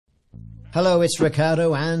Hello, it's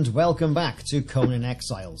Ricardo, and welcome back to Conan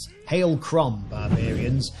Exiles. Hail Crom,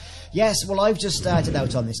 barbarians. Yes, well, I've just started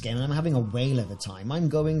out on this game, and I'm having a whale of a time. I'm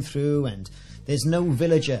going through, and there's no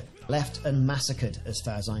villager left unmassacred as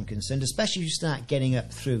far as I'm concerned, especially if you start getting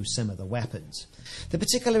up through some of the weapons. The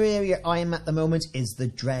particular area I am at the moment is the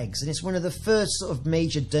Dregs, and it's one of the first sort of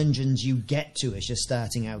major dungeons you get to as you're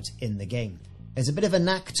starting out in the game. There's a bit of a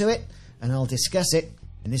knack to it, and I'll discuss it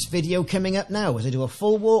in this video coming up now as I do a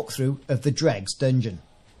full walkthrough of the Dregs dungeon.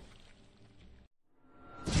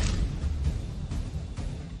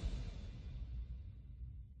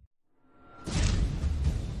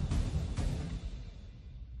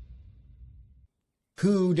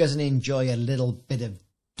 Who doesn't enjoy a little bit of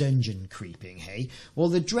dungeon creeping, hey? Well,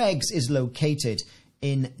 the Dregs is located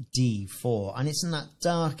in D4, and it's in that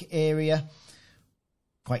dark area,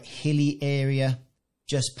 quite hilly area,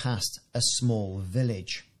 just past a small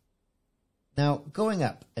village. Now, going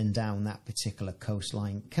up and down that particular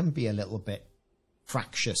coastline can be a little bit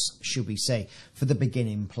fractious, should we say, for the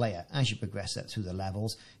beginning player. As you progress up through the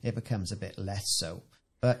levels, it becomes a bit less so.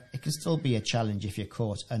 But it can still be a challenge if you're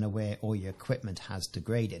caught unaware or your equipment has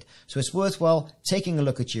degraded. So it's worthwhile taking a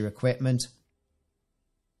look at your equipment.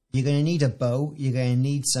 You're going to need a bow. You're going to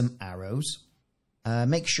need some arrows.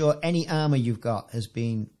 Make sure any armor you've got has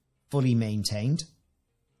been fully maintained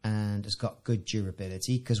and has got good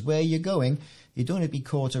durability, because where you're going, you don't want to be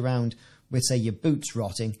caught around with, say, your boots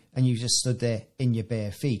rotting and you just stood there in your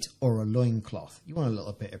bare feet or a loincloth. You want a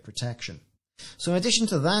little bit of protection. So in addition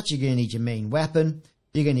to that, you're going to need your main weapon.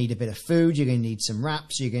 You're going to need a bit of food. You're going to need some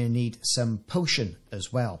wraps. You're going to need some potion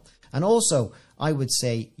as well. And also, I would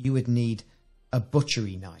say you would need a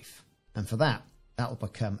butchery knife. And for that, that will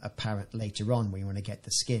become apparent later on when you want to get the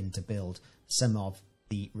skin to build some of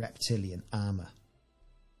the reptilian armor.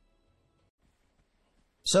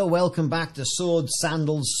 So welcome back to swords,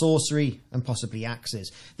 sandals, sorcery and possibly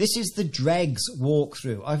axes. This is the Dregs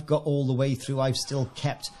walkthrough. I've got all the way through. I've still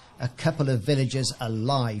kept a couple of villagers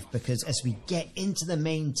alive because as we get into the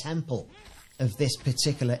main temple of this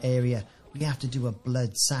particular area, we have to do a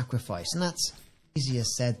blood sacrifice, and that's easier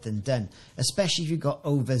said than done, especially if you've got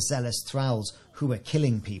overzealous thralls who are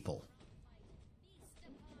killing people.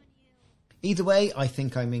 Either way, I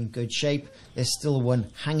think I'm in good shape. There's still one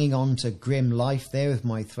hanging on to grim life there with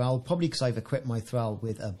my thrall, probably because I've equipped my thrall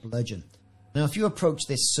with a bludgeon. Now, if you approach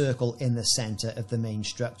this circle in the centre of the main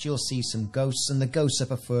structure, you'll see some ghosts, and the ghosts are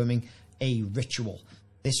performing a ritual.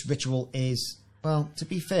 This ritual is, well, to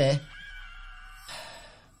be fair,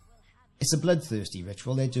 it's a bloodthirsty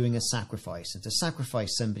ritual. They're doing a sacrifice, and to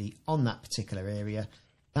sacrifice somebody on that particular area,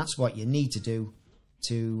 that's what you need to do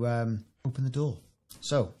to open the door.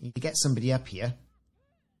 So, you need to get somebody up here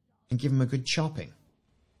and give them a good chopping.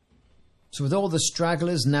 So with all the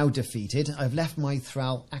stragglers now defeated, I've left my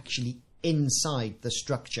thrall actually inside the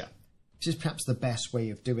structure, which is perhaps the best way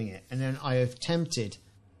of doing it. And then I have tempted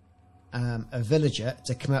a villager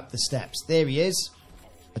to come up the steps. There he is.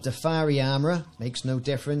 A Defari armourer, makes no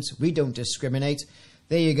difference. We don't discriminate.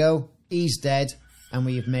 There you go. He's dead, and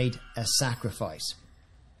we've made a sacrifice.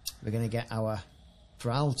 We're going to get our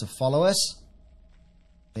thrall to follow us.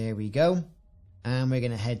 There we go. And we're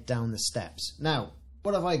going to head down the steps. Now,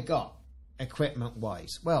 what have I got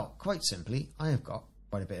equipment-wise? Well, quite simply, I have got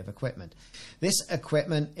quite a bit of equipment. This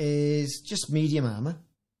equipment is just medium armour,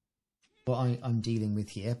 what I'm dealing with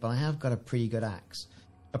here, but I have got a pretty good axe.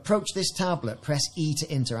 Approach this tablet, press E to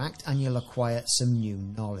interact, and you'll acquire some new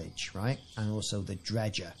knowledge, right? And also the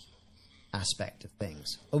dredger aspect of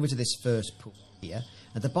things. Over to this first pool here.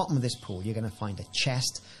 At the bottom of this pool, you're going to find a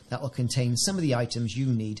chest that will contain some of the items you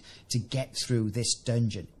need to get through this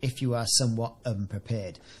dungeon if you are somewhat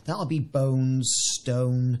unprepared. That'll be bones,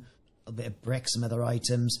 stone, a bit of brick, some other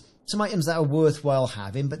items. Some items that are worthwhile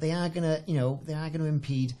having, but they are going to, they are going to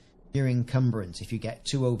impede your encumbrance if you get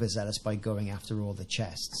too overzealous by going after all the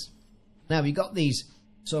chests. Now, we've got these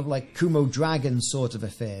sort of like Kumo dragon sort of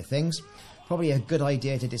affair things. Probably a good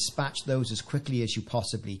idea to dispatch those as quickly as you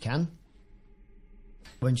possibly can.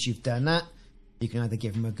 Once you've done that, you can either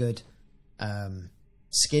give them a good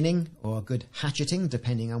skinning or a good hatcheting,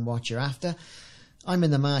 depending on what you're after. I'm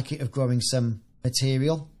in the market of growing some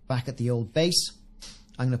material back at the old base.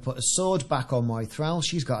 I'm going to put a sword back on my thrall.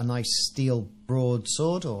 She's got a nice steel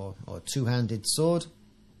broadsword or two-handed sword.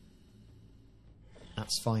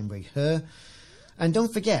 That's fine with her. And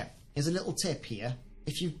don't forget, here's a little tip here.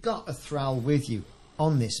 If you've got a thrall with you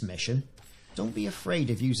on this mission, don't be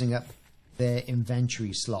afraid of using up their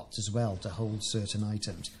inventory slots as well to hold certain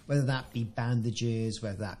items, whether that be bandages,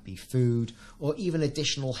 whether that be food, or even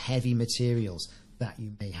additional heavy materials that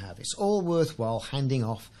you may have. It's all worthwhile handing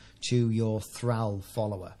off to your thrall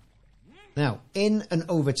follower. Now, in and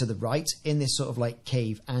over to the right, in this sort of like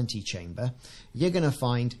cave antechamber, you're going to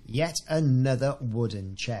find yet another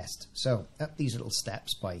wooden chest. So, up these little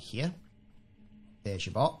steps by here, there's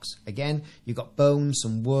your box. Again, you've got bones,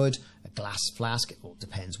 some wood, a glass flask. It all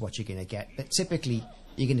depends what you're going to get. But typically,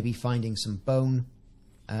 you're going to be finding some bone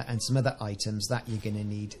and some other items that you're going to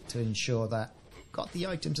need to ensure that you've got the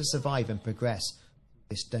item to survive and progress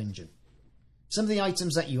this dungeon. Some of the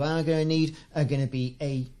items that you are going to need are going to be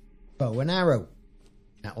a bow and arrow.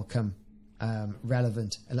 That will come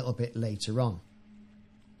relevant a little bit later on.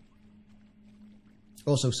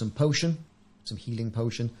 Also some potion, some healing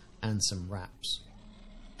potion, and some wraps.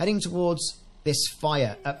 Heading towards this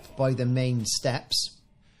fire up by the main steps,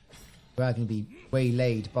 we're going to be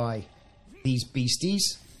waylaid by these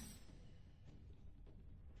beasties.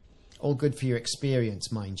 All good for your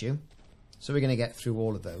experience, mind you. So we're going to get through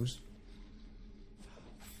all of those.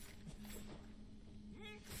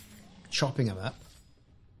 Chopping them up.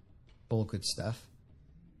 All good stuff.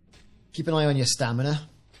 Keep an eye on your stamina.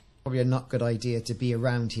 Probably a not good idea to be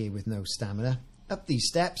around here with no stamina. Up these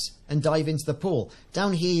steps and dive into the pool.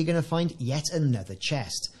 Down here you're going to find yet another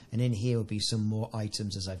chest. And in here will be some more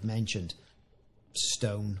items, as I've mentioned.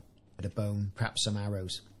 Stone, a bit of bone, perhaps some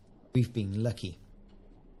arrows. We've been lucky.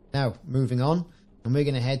 Now, moving on. And we're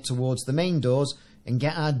going to head towards the main doors and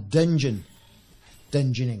get our dungeoning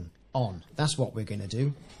on. That's what we're going to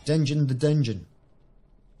do. Dungeon the dungeon.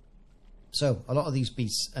 So, a lot of these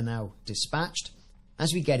beasts are now dispatched.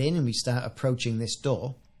 As we get in and we start approaching this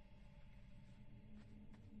door,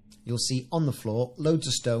 you'll see on the floor loads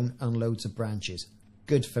of stone and loads of branches.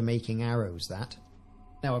 Good for making arrows, that.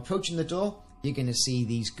 Now, approaching the door, you're going to see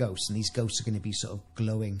these ghosts. And these ghosts are going to be sort of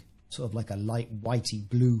glowing, sort of like a light whitey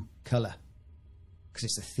blue colour. Because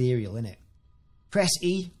it's ethereal, isn't it? Press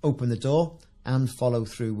E, open the door, and follow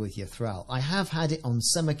through with your thrall. I have had it on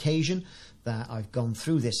some occasion that I've gone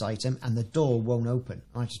through this item and the door won't open.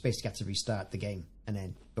 I just basically have to restart the game and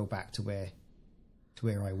then go back to where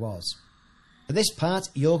I was. For this part,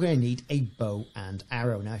 you're going to need a bow and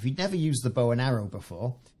arrow. Now, if you've never used the bow and arrow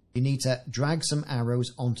before, you need to drag some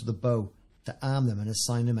arrows onto the bow to arm them and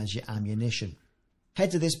assign them as your ammunition.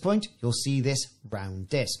 Head to this point, you'll see this round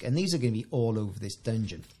disc, and these are going to be all over this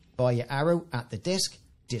dungeon. Fire your arrow at the disc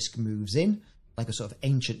moves in, like a sort of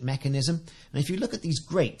ancient mechanism, and if you look at these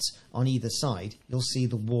grates on either side, you'll see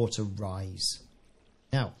the water rise.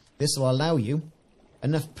 Now, this will allow you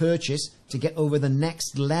enough purchase to get over the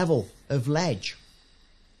next level of ledge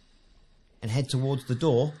and head towards the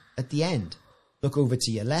door at the end. Look over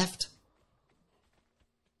to your left.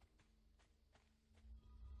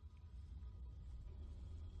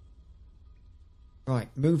 Right,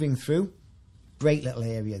 moving through. Great little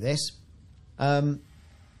area, this.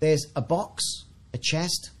 There's a box, a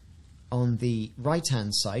chest on the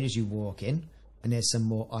right-hand side as you walk in, and there's some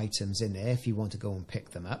more items in there if you want to go and pick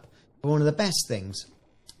them up. But one of the best things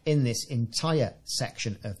in this entire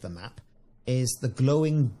section of the map is the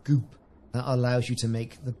glowing goop that allows you to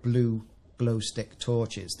make the blue glow stick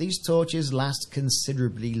torches. These torches last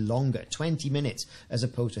considerably longer, 20 minutes, as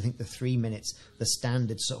opposed to, I think, the 3 minutes the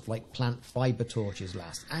standard sort of like plant fibre torches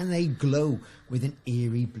last. And they glow with an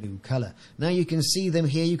eerie blue colour. Now you can see them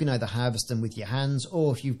here. You can either harvest them with your hands,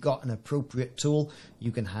 or if you've got an appropriate tool,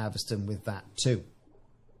 you can harvest them with that too.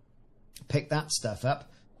 Pick that stuff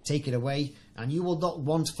up, take it away, and you will not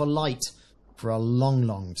want for light for a long,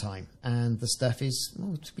 long time. And the stuff is,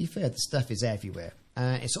 well, to be fair, the stuff is everywhere.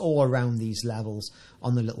 It's all around these levels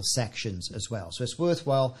on the little sections as well. So it's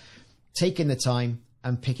worthwhile taking the time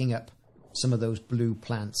and picking up some of those blue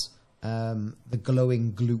plants, the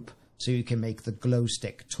glowing gloop, so you can make the glow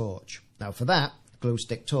stick torch. Now for that glow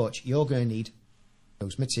stick torch, you're going to need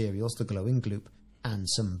those materials, the glowing gloop, and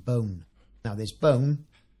some bone. Now this bone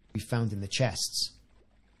we found in the chests.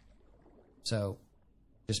 So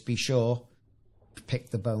just be sure to pick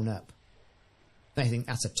the bone up. I think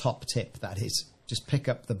that's a top tip, that is. Just pick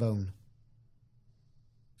up the bone.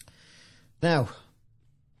 Now,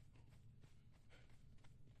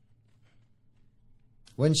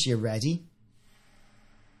 once you're ready,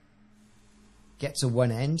 get to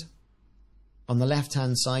one end. On the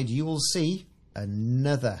left-hand side, you will see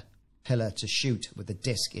another pillar to shoot with a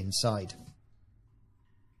disc inside.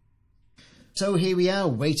 So here we are,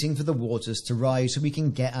 waiting for the waters to rise so we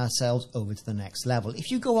can get ourselves over to the next level.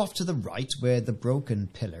 If you go off to the right, where the broken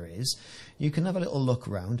pillar is, you can have a little look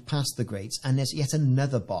around past the grates, and there's yet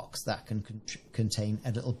another box that can contain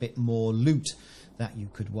a little bit more loot that you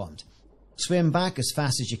could want. Swim back as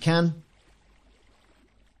fast as you can.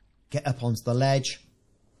 Get up onto the ledge.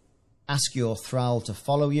 Ask your thrall to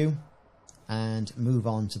follow you, and move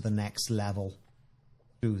on to the next level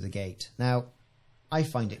through the gate. Now, I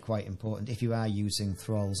find it quite important if you are using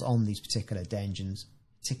thralls on these particular dungeons,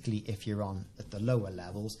 particularly if you're on at the lower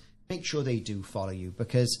levels, make sure they do follow you,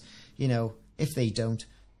 because, you know, if they don't,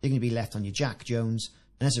 you're going to be left on your Jack Jones,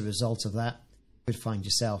 and as a result of that, you could find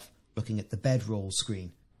yourself looking at the bedroll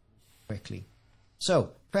screen quickly.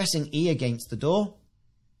 So, pressing E against the door,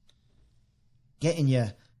 getting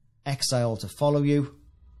your exile to follow you,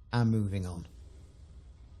 and moving on.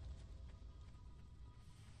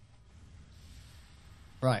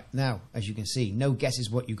 Right, now, as you can see, no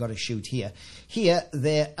guesses what you've got to shoot here. Here,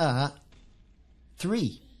 there are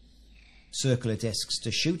 3 circular discs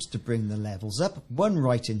to shoot to bring the levels up. One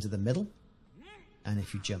right into the middle. And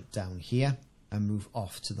if you jump down here and move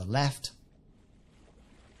off to the left,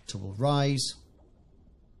 it will rise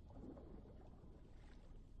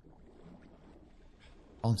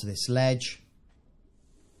onto this ledge.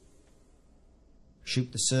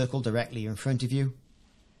 Shoot the circle directly in front of you.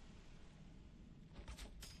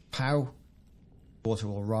 Pow. Water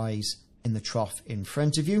will rise in the trough in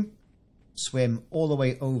front of you. Swim all the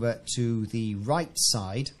way over to the right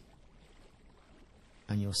side,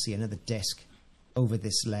 and you'll see another disc over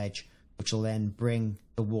this ledge, which will then bring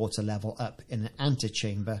the water level up in an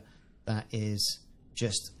antechamber that is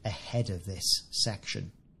just ahead of this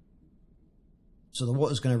section. So the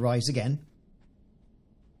water's going to rise again.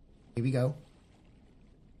 Here we go.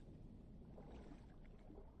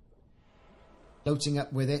 Floating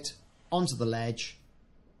up with it onto the ledge.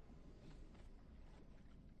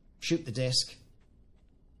 Shoot the disc.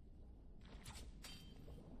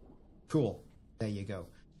 Cool. There you go.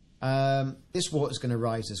 This water's going to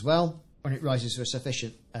rise as well. When it rises to a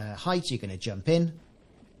sufficient height, you're going to jump in.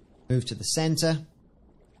 Move to the center.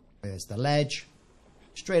 There's the ledge.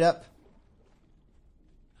 Straight up.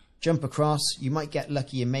 Jump across. You might get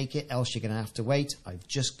lucky and make it, else you're going to have to wait. I've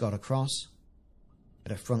just got across.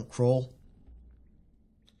 At a front crawl.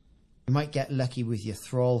 You might get lucky with your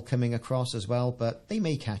thrall coming across as well, but they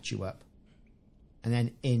may catch you up. And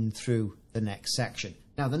then in through the next section.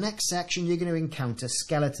 Now, the next section, you're going to encounter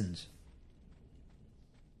skeletons.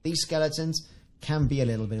 These skeletons can be a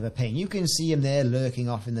little bit of a pain. You can see them there lurking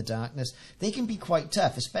off in the darkness. They can be quite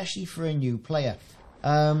tough, especially for a new player.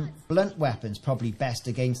 Blunt weapons probably best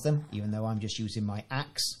against them, even though I'm just using my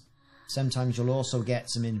axe. Sometimes you'll also get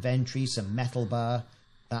some inventory, some metal bar,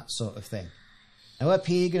 that sort of thing. Now up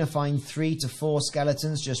here, you're going to find 3 to 4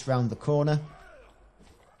 skeletons just round the corner.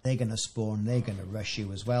 They're going to spawn, they're going to rush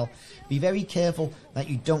you as well. Be very careful that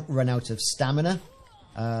you don't run out of stamina.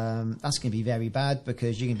 That's going to be very bad,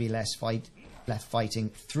 because you're going to be left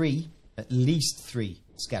fighting at least 3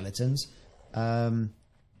 skeletons,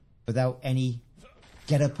 without any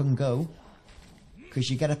get up and go, because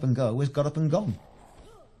your get up and go has got up and gone.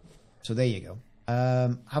 So there you go.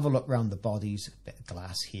 Have a look round the bodies, bit of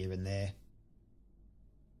glass here and there.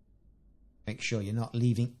 Make sure you're not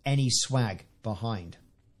leaving any swag behind.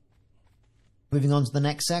 Moving on to the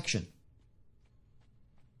next section.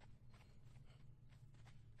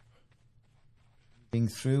 Moving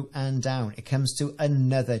through and down. It comes to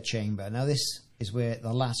another chamber. Now this is where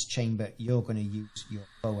the last chamber you're going to use your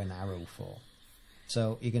bow and arrow for.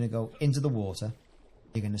 So you're going to go into the water.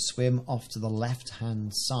 You're going to swim off to the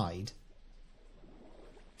left-hand side.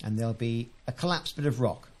 And there'll be a collapsed bit of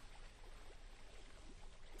rock.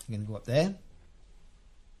 You're going to go up there.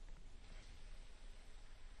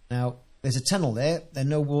 Now, there's a tunnel there that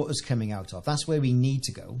no water's coming out of. That's where we need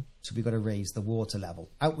to go. So we've got to raise the water level.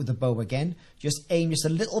 Out with the bow again. Just aim just a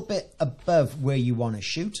little bit above where you want to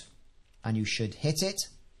shoot. And you should hit it.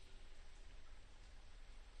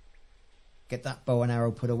 Get that bow and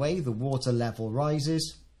arrow put away. The water level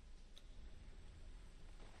rises.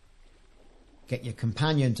 Get your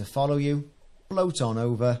companion to follow you. Float on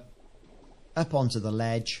over. Up onto the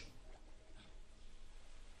ledge.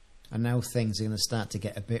 And now things are going to start to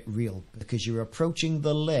get a bit real, because you're approaching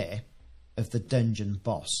the lair of the dungeon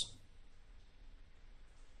boss.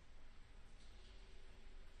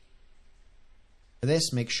 For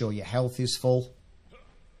this, make sure your health is full.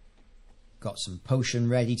 Got some potion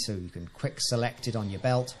ready so you can quick select it on your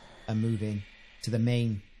belt and move in to the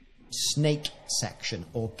main snake section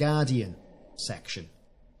or guardian section.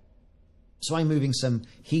 So I'm moving some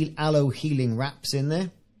aloe healing wraps in there.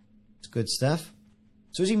 It's good stuff.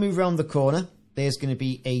 So as you move around the corner, there's going to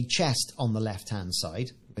be a chest on the left-hand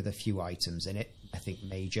side with a few items in it, I think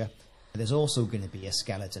major. But there's also going to be a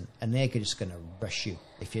skeleton, and they're just going to rush you.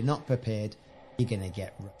 If you're not prepared, you're going to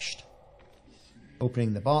get rushed.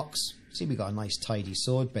 Opening the box. See, we got a nice tidy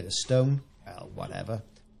sword, bit of stone. Well, whatever.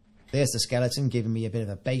 There's the skeleton, giving me a bit of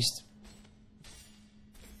a baste.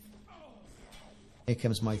 Here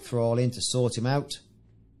comes my thrall in to sort him out.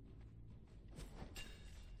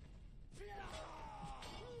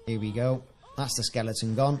 Here we go. That's the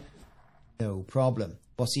skeleton gone. No problem.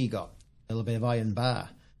 What's he got? A little bit of iron bar.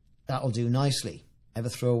 That'll do nicely. Never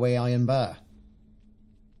throw away iron bar.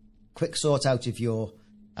 Quick sort out of your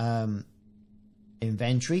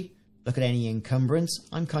inventory. Look at any encumbrance.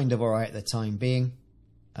 I'm kind of alright at the time being.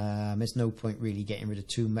 There's no point really getting rid of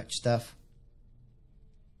too much stuff.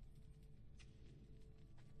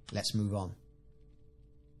 Let's move on.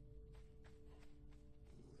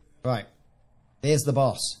 Right. There's the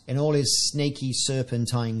boss in all his snaky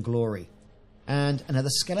serpentine glory. And another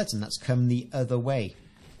skeleton that's come the other way.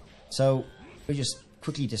 So we just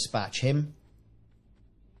quickly dispatch him.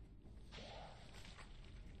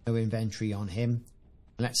 No inventory on him.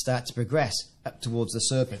 And let's start to progress up towards the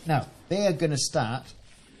serpent. Now, they are going to start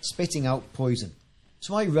spitting out poison.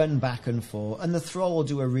 So I run back and forth, and the thrall will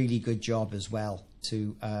do a really good job as well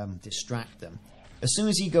to distract them. As soon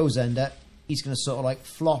as he goes under, he's going to sort of like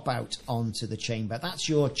flop out onto the chamber. That's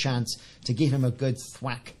your chance to give him a good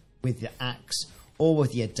thwack with your axe or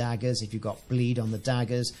with your daggers, if you've got bleed on the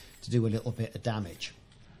daggers, to do a little bit of damage.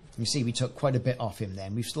 You see, we took quite a bit off him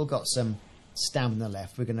then. We've still got some stamina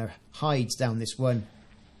left. We're going to hide down this one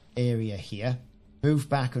area here. Move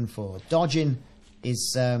back and forth. Dodging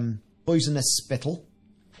is poisonous spittle,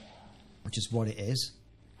 which is what it is.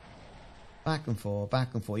 Back and forth,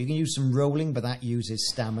 back and forth. You can use some rolling, but that uses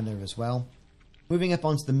stamina as well. Moving up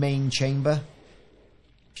onto the main chamber.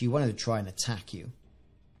 If you wanted to try and attack you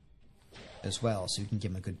as well, so you can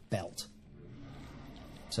give him a good belt.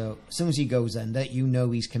 So as soon as he goes under, you know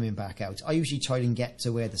he's coming back out. I usually try and get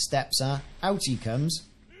to where the steps are. Out he comes.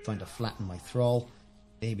 Trying to flatten my thrall.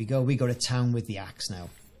 There we go. We go to town with the axe now.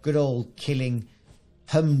 Good old killing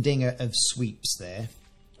humdinger of sweeps there.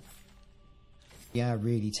 Yeah,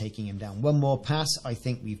 really taking him down. One more pass. I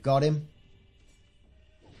think we've got him.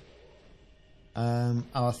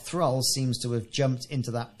 Our thrall seems to have jumped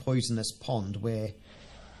into that poisonous pond where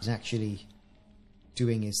he's actually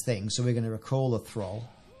doing his thing. So we're going to recall the thrall.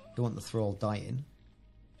 Don't want the thrall dying.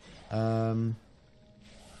 There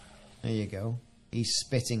you go. He's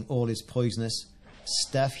spitting all his poisonous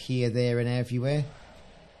stuff here, there and everywhere.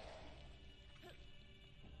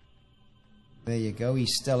 There you go.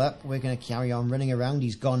 He's still up. We're going to carry on running around.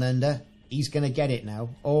 He's gone under. He's going to get it now.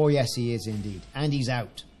 Oh, yes, he is indeed. And he's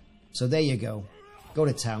out. So there you go. Go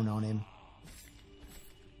to town on him.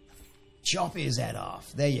 Chop his head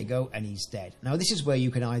off. There you go. And he's dead. Now, this is where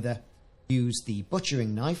you can either use the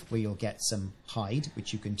butchering knife, where you'll get some hide,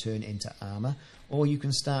 which you can turn into armor, or you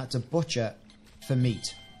can start to butcher for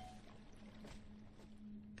meat.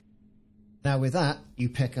 Now, with that, you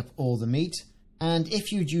pick up all the meat. And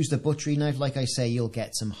if you'd use the butchery knife, like I say, you'll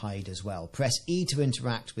get some hide as well. Press E to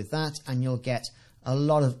interact with that, and you'll get a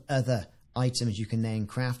lot of other items you can then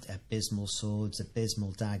craft. Abysmal swords,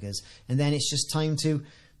 abysmal daggers. And then it's just time to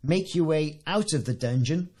make your way out of the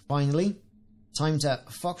dungeon, finally. Time to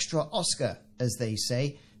Foxtrot Oscar, as they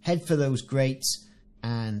say. Head for those grates,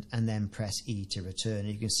 and then press E to return.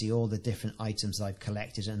 And you can see all the different items I've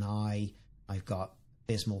collected. An eye, I've got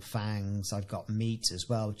abysmal fangs, I've got meat as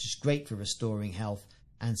well, which is great for restoring health,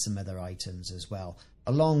 and some other items as well,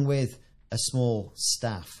 along with a small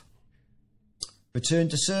staff. Return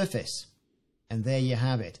to surface, and there you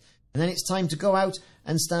have it. And then it's time to go out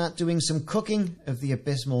and start doing some cooking of the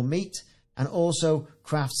abysmal meat, and also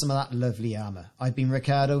craft some of that lovely armor. I've been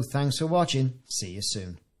Ricardo, thanks for watching, see you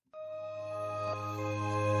soon.